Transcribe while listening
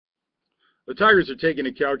The Tigers are taking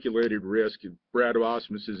a calculated risk. Brad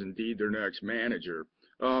Ausmus is indeed their next manager.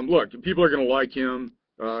 Look, people are going to like him.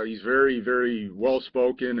 He's very, very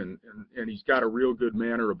well-spoken, and he's got a real good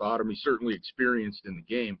manner about him. He's certainly experienced in the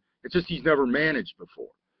game. It's just he's never managed before.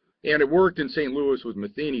 And it worked in St. Louis with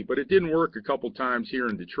Matheny, but it didn't work a couple times here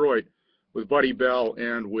in Detroit with Buddy Bell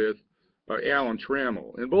and with Alan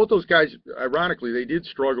Trammell. And both those guys, ironically, they did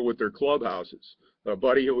struggle with their clubhouses.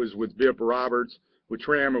 Buddy was with Vip Roberts. With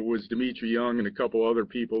Trammell was Dimitri Young and a couple other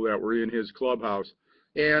people that were in his clubhouse.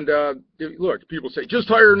 And look, people say, just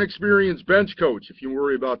hire an experienced bench coach if you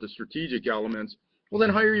worry about the strategic elements. Well,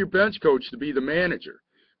 then hire your bench coach to be the manager.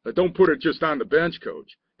 Don't put it just on the bench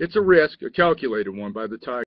coach. It's a risk, a calculated one by the Tigers.